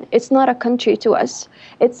occupation. It's not a country to us.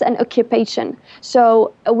 It's an occupation.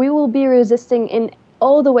 So we will be resisting in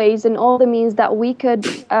all the ways and all the means that we could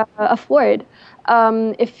afford.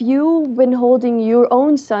 If you've been holding your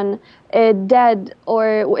own son dead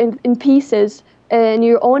or in pieces in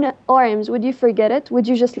your own arms, would you forget it? Would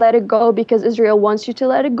you just let it go because Israel wants you to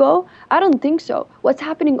let it go? I don't think so. What's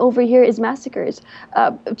happening over here is massacres.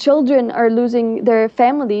 Children are losing their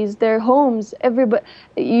families, their homes. Everybody,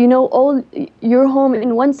 all your home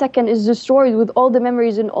in 1 second is destroyed with all the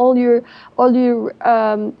memories and all your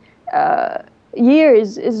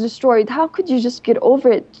years is destroyed. How could you just get over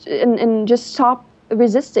it and just stop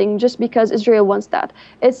resisting just because Israel wants that?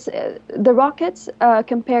 It's the rockets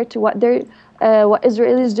compared to what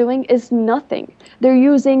Israel is doing is nothing. They're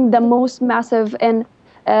using the most massive and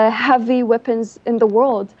heavy weapons in the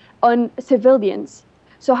world on civilians.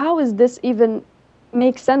 So how is this even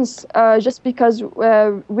make sense? Just because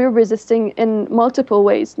we're resisting in multiple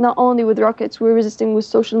ways, not only with rockets, we're resisting with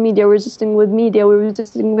social media, we're resisting with media, we're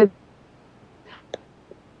resisting with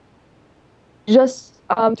just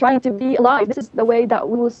trying to be alive. This is the way that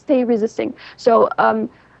we will stay resisting. So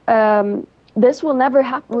this will never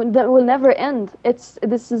happen. That will never end.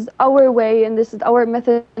 This is our way, and this is our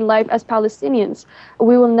method in life as Palestinians.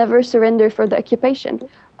 We will never surrender for the occupation.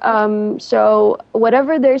 So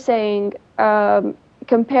whatever they're saying,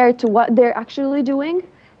 compared to what they're actually doing,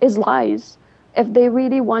 is lies. If they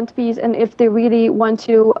really want peace, and if they really want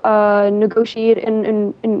to negotiate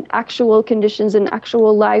in actual conditions and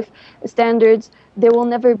actual life standards, they will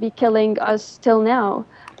never be killing us till now.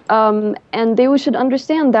 And they should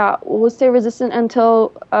understand that we'll stay resistant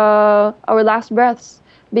until our last breaths,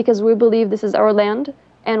 because we believe this is our land,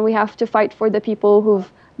 and we have to fight for the people who've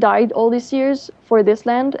died all these years for this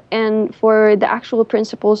land, and for the actual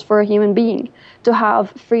principles for a human being to have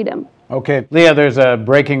freedom. Okay, Leah, there's a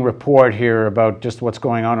breaking report here about just what's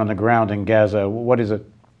going on the ground in Gaza. What is it?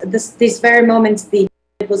 This very moment, the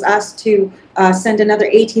was asked to send another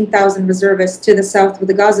 18,000 reservists to the south with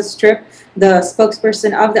the Gaza Strip. The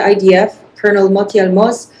spokesperson of the IDF, Colonel Moti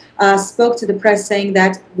Almoz, spoke to the press saying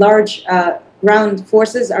that large ground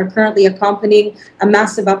forces are currently accompanying a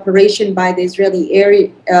massive operation by the Israeli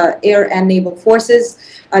air and naval forces.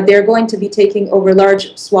 They're going to be taking over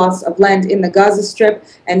large swaths of land in the Gaza Strip,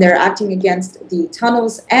 and they're acting against the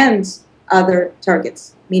tunnels and other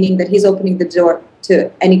targets, meaning that he's opening the door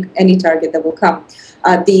to any target that will come.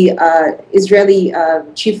 The Israeli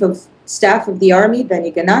chief of staff of the army,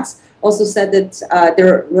 Benny Gantz, also said that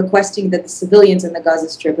they're requesting that the civilians in the Gaza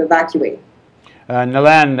Strip evacuate.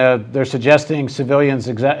 Nalan, they're suggesting civilians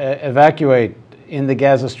evacuate in the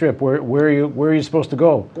Gaza Strip. Where are you supposed to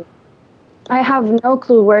go? I have no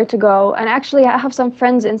clue where to go. And actually, I have some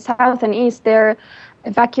friends in South and East. They're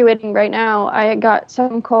evacuating right now. I got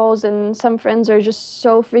some calls, and some friends are just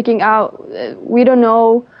so freaking out. We don't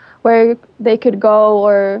know where they could go,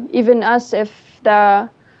 or even us, if the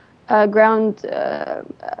ground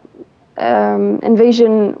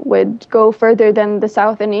invasion would go further than the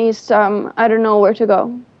South and East. I don't know where to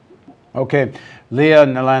go. Okay. Leah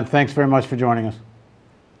and Nalan, thanks very much for joining us.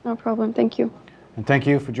 No problem. Thank you. And thank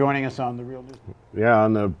you for joining us on the Real News. Yeah,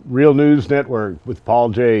 on the Real News Network with Paul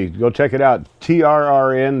J. Go check it out,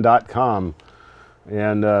 trrn.com.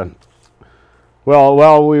 And, well,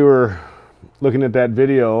 while we were looking at that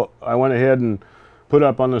video, I went ahead and put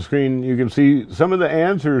up on the screen, you can see some of the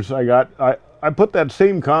answers I got. I put that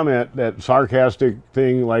same comment, that sarcastic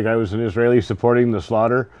thing, like I was an Israeli supporting the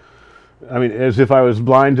slaughter. I mean, as if I was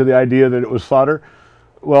blind to the idea that it was slaughter.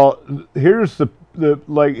 Well, here's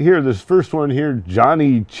this first one here,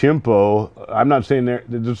 Johnny Chimpo. I'm not saying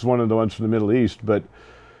this is one of the ones from the Middle East, but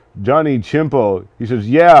Johnny Chimpo, he says,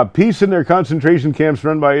 yeah, peace in their concentration camps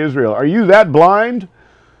run by Israel. Are you that blind?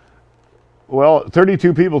 Well,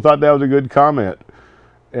 32 people thought that was a good comment.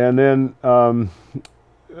 And then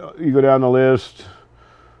you go down the list.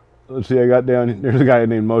 Let's see, I got down, there's a guy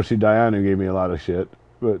named Moshe Dayan who gave me a lot of shit.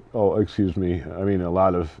 But, oh, excuse me, I mean a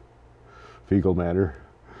lot of fecal matter.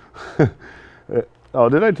 Oh,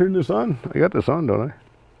 did I turn this on? I got this on, don't I?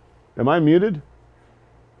 Am I muted?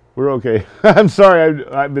 We're okay. I'm sorry,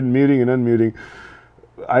 I've been muting and unmuting.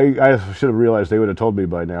 I should have realized they would have told me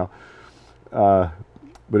by now.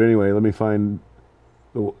 But anyway, let me find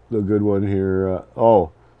the good one here.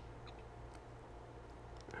 Oh,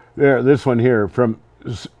 there, this one here from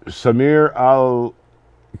Samir Al-Khayal.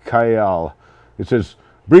 It says,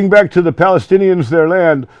 bring back to the Palestinians their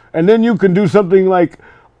land, and then you can do something like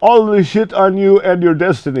all the shit on you and your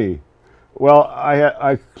destiny. Well,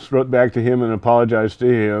 I wrote back to him and apologized to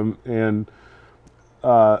him, and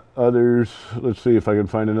others, let's see if I can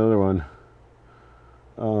find another one.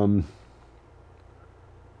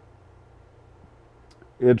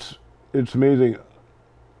 It's amazing.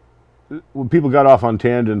 When people got off on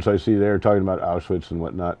tangents, I see they're talking about Auschwitz and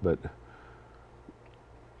whatnot, but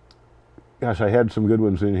gosh, I had some good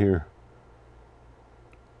ones in here.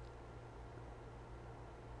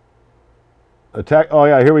 Attack, oh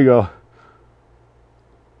yeah, here we go.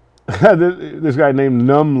 This guy named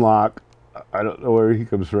Numlock, I don't know where he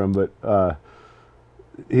comes from, but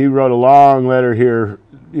he wrote a long letter here,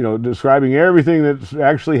 you know, describing everything that's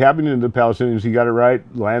actually happening to the Palestinians. He got it right.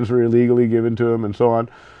 Lands were illegally given to him and so on.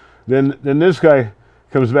 Then this guy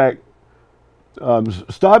comes back.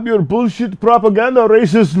 Stop your bullshit propaganda,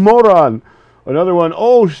 racist moron. Another one,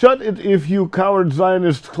 oh, shut it if you coward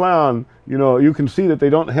Zionist clown. You know, you can see that they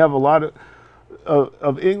don't have a lot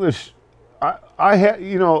of English. I had,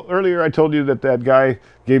 you know, earlier I told you that guy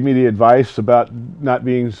gave me the advice about not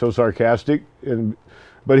being so sarcastic,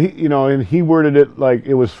 but he, you know, and he worded it like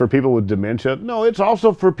it was for people with dementia. No, it's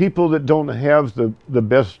also for people that don't have the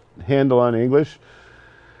best handle on English.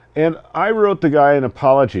 And I wrote the guy an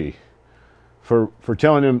apology for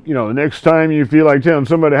telling him, you know, the next time you feel like telling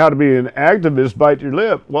somebody how to be an activist, bite your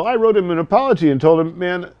lip. Well, I wrote him an apology and told him,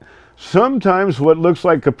 man, sometimes what looks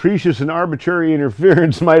like capricious and arbitrary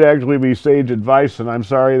interference might actually be sage advice, and I'm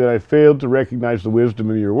sorry that I failed to recognize the wisdom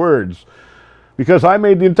of your words. Because I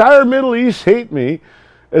made the entire Middle East hate me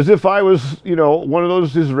as if I was, you know, one of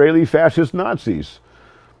those Israeli fascist Nazis.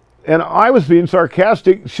 And I was being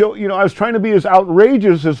sarcastic, you know, I was trying to be as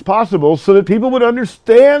outrageous as possible so that people would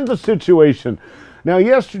understand the situation. Now,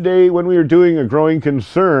 yesterday, when we were doing A Growing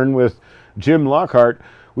Concern with Jim Lockhart,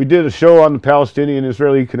 we did a show on the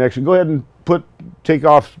Palestinian-Israeli connection. Go ahead and take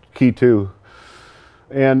off key 2.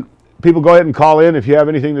 And people go ahead and call in if you have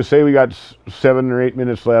anything to say. We got 7 or 8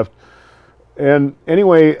 minutes left. And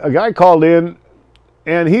anyway, a guy called in,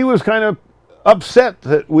 and he was kind of upset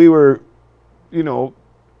that we were, you know,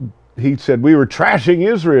 he said we were trashing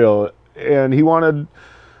Israel, and he wanted,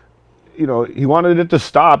 you know, he wanted it to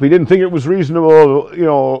stop. He didn't think it was reasonable, you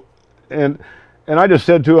know, and I just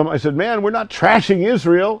said to him, I said, man, we're not trashing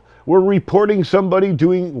Israel. We're reporting somebody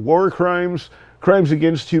doing war crimes, crimes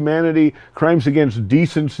against humanity, crimes against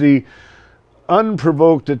decency,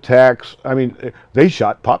 unprovoked attacks. I mean, they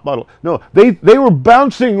shot pop bottle. No, they were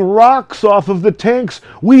bouncing rocks off of the tanks.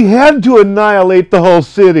 We had to annihilate the whole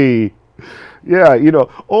city. Yeah, you know,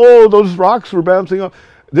 oh, those rocks were bouncing off.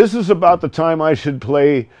 This is about the time I should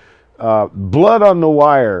play Blood on the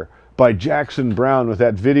Wire by Jackson Browne with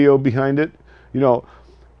that video behind it. You know,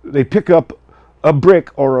 they pick up a brick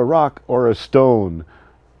or a rock or a stone.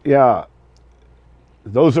 Yeah,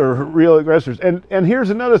 those are real aggressors. And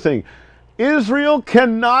here's another thing. Israel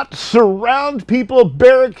cannot surround people,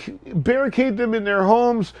 barricade them in their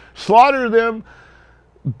homes, slaughter them,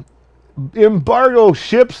 embargo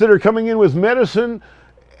ships that are coming in with medicine,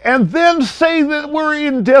 and then say that we're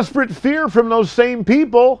in desperate fear from those same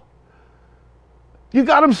people. You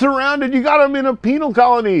got them surrounded, you got them in a penal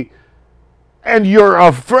colony, and you're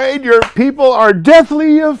afraid, your people are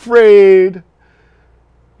deathly afraid.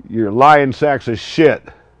 You're lying sacks of shit.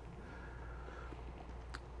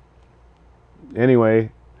 Anyway,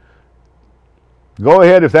 go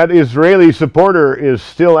ahead, if that Israeli supporter is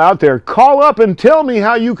still out there, call up and tell me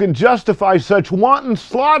how you can justify such wanton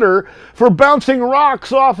slaughter for bouncing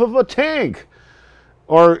rocks off of a tank.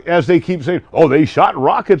 Or, as they keep saying, oh, they shot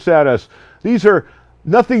rockets at us. These are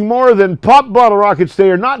nothing more than pop bottle rockets. They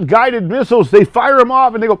are not guided missiles. They fire them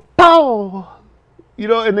off and they go, pow! You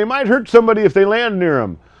know, and they might hurt somebody if they land near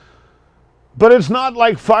them. But it's not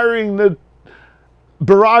like firing the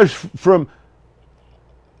barrage from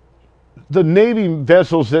the Navy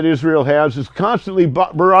vessels that Israel has is constantly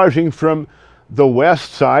barraging from the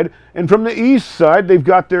west side, and from the east side they've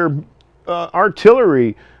got their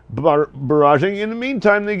artillery barraging. In the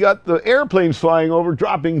meantime, they got the airplanes flying over,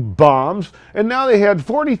 dropping bombs, and now they had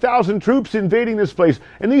 40,000 troops invading this place,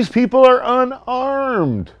 and these people are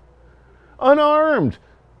unarmed. Unarmed.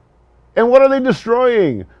 And what are they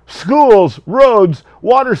destroying? Schools, roads,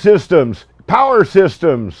 water systems, power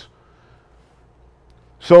systems.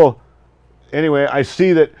 So, anyway, I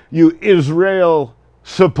see that you Israel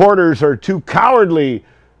supporters are too cowardly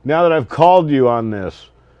now that I've called you on this.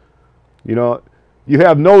 You know, you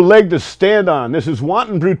have no leg to stand on. This is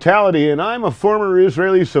wanton brutality, and I'm a former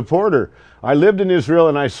Israeli supporter. I lived in Israel,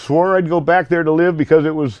 and I swore I'd go back there to live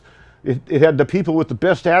because it had the people with the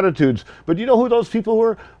best attitudes. But you know who those people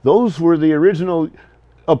were? Those were the original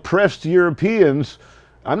oppressed Europeans.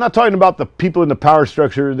 I'm not talking about the people in the power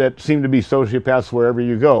structure that seem to be sociopaths wherever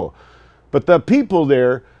you go. But the people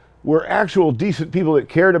there were actual decent people that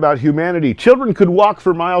cared about humanity. Children could walk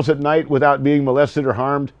for miles at night without being molested or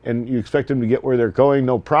harmed, and you expect them to get where they're going,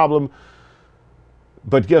 no problem.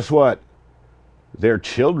 But guess what? Their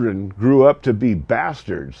children grew up to be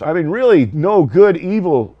bastards. I mean, really, no good,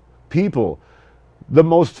 evil people. The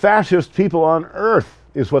most fascist people on earth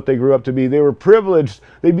is what they grew up to be. They were privileged.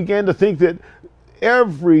 They began to think that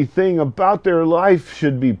everything about their life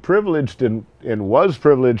should be privileged and was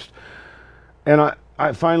privileged. And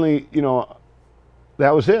I finally, you know,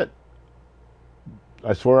 that was it.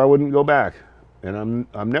 I swore I wouldn't go back, and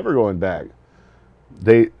I'm never going back.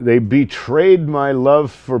 They betrayed my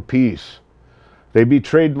love for peace. They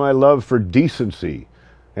betrayed my love for decency.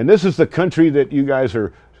 And this is the country that you guys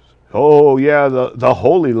are, oh yeah, the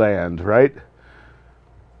Holy Land, right?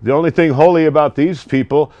 The only thing holy about these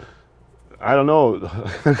people, I don't know,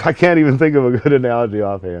 I can't even think of a good analogy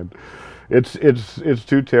offhand. It's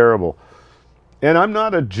too terrible. And I'm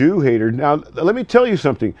not a Jew hater. Now, let me tell you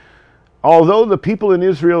something. Although the people in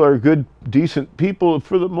Israel are good, decent people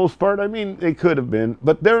for the most part, I mean, they could have been,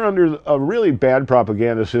 but they're under a really bad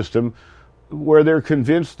propaganda system where they're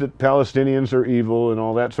convinced that Palestinians are evil and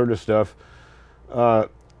all that sort of stuff.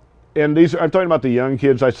 And these, I'm talking about the young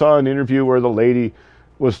kids. I saw an interview where the lady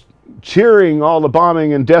was cheering all the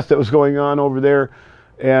bombing and death that was going on over there,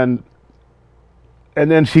 and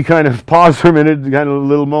then she kind of paused for a minute, kind of a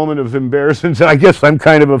little moment of embarrassment, and said, I guess I'm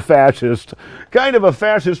kind of a fascist. Kind of a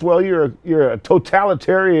fascist? Well, you're a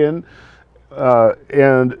totalitarian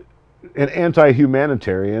and an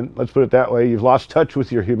anti-humanitarian. Let's put it that way. You've lost touch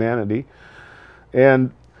with your humanity.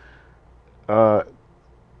 And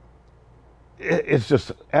it's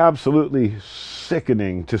just absolutely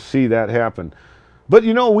sickening to see that happen. But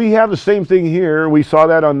you know, we have the same thing here. We saw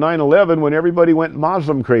that on 9/11 when everybody went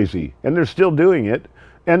Muslim crazy, and they're still doing it.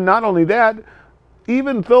 And not only that,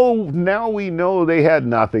 even though now we know they had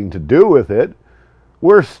nothing to do with it,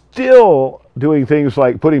 we're still doing things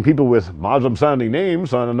like putting people with Muslim-sounding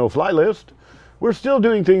names on a no-fly list. We're still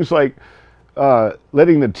doing things like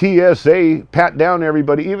letting the TSA pat down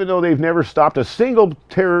everybody, even though they've never stopped a single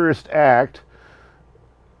terrorist act.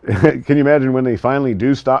 Can you imagine when they finally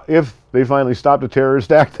do stop? If they finally stopped a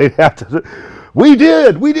terrorist act, they'd have to. We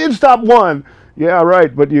did stop one. Yeah,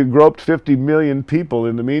 right. But you groped 50 million people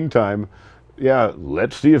in the meantime. Yeah,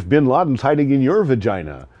 let's see if Bin Laden's hiding in your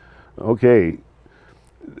vagina. Okay,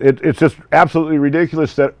 it's just absolutely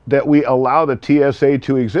ridiculous that we allow the TSA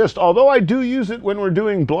to exist. Although I do use it when we're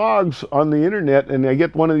doing blogs on the internet, and I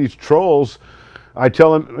get one of these trolls. I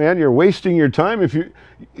tell them, man, you're wasting your time.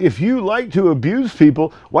 If you like to abuse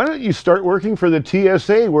people, why don't you start working for the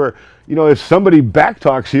TSA, where, you know, if somebody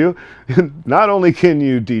backtalks you, not only can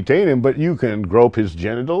you detain him, but you can grope his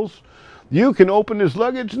genitals, you can open his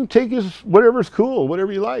luggage and take his whatever's cool,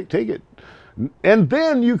 whatever you like, take it. And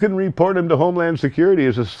then you can report him to Homeland Security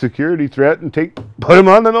as a security threat and put him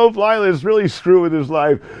on the no-fly list, really screw with his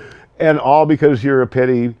life, and all because you're a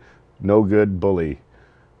petty, no-good bully.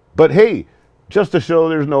 But hey, just to show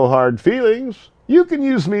there's no hard feelings, you can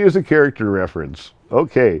use me as a character reference.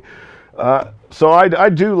 Okay, so I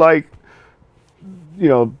do like, you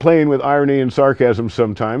know, playing with irony and sarcasm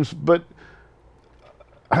sometimes, but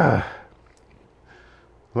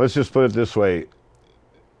let's just put it this way.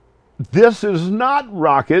 This is not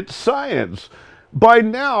rocket science. By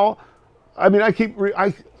now, I mean,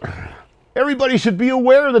 everybody should be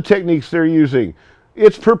aware of the techniques they're using.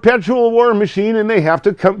 It's perpetual war machine, and they have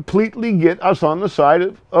to completely get us on the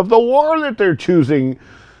side of the war that they're choosing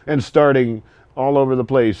and starting all over the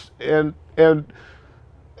place. And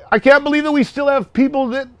I can't believe that we still have people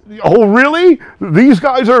that, oh really? These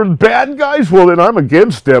guys are bad guys? Well, then I'm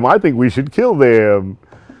against them. I think we should kill them.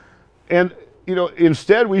 And, you know,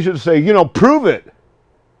 instead we should say, you know, prove it.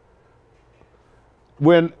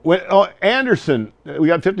 When Anderson, we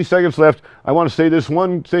got 50 seconds left. I want to say this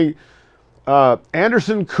one thing.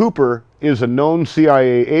 Anderson Cooper is a known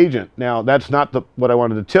CIA agent. Now, that's not what I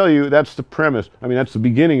wanted to tell you. That's the premise. I mean, that's the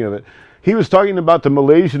beginning of it. He was talking about the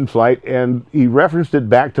Malasian flight, and he referenced it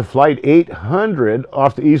back to Flight 800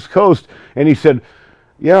 off the East Coast. And he said,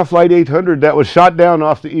 yeah, Flight 800, that was shot down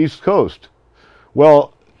off the East Coast.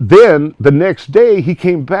 Well, then, the next day, he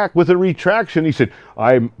came back with a retraction. He said,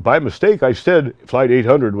 by mistake, I said Flight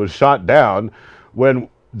 800 was shot down when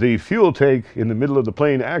the fuel tank in the middle of the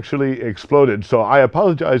plane actually exploded, so I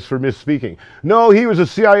apologize for misspeaking. No, he was a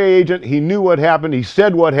CIA agent. He knew what happened. He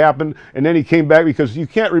said what happened, and then he came back because you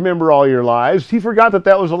can't remember all your lies. He forgot that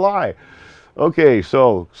that was a lie. Okay,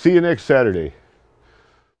 so see you next Saturday.